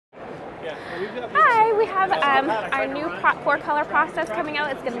Hi, we have our new four-color process coming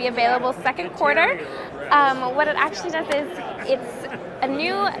out. It's going to be available second quarter. What it actually does is it's a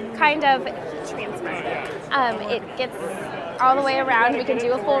new kind of transfer. It gets all the way around. We can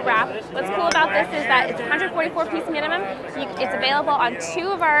do a full wrap. What's cool about this is that it's 144 piece minimum. It's available on 2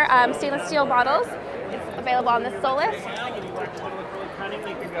 of our stainless steel bottles. It's available on the Solus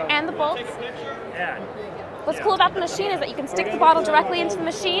and the bolts. What's cool about the machine is that you can stick the bottle directly into the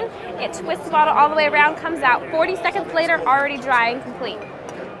machine. It twists the bottle all the way around, comes out 40 seconds later, already dry and complete.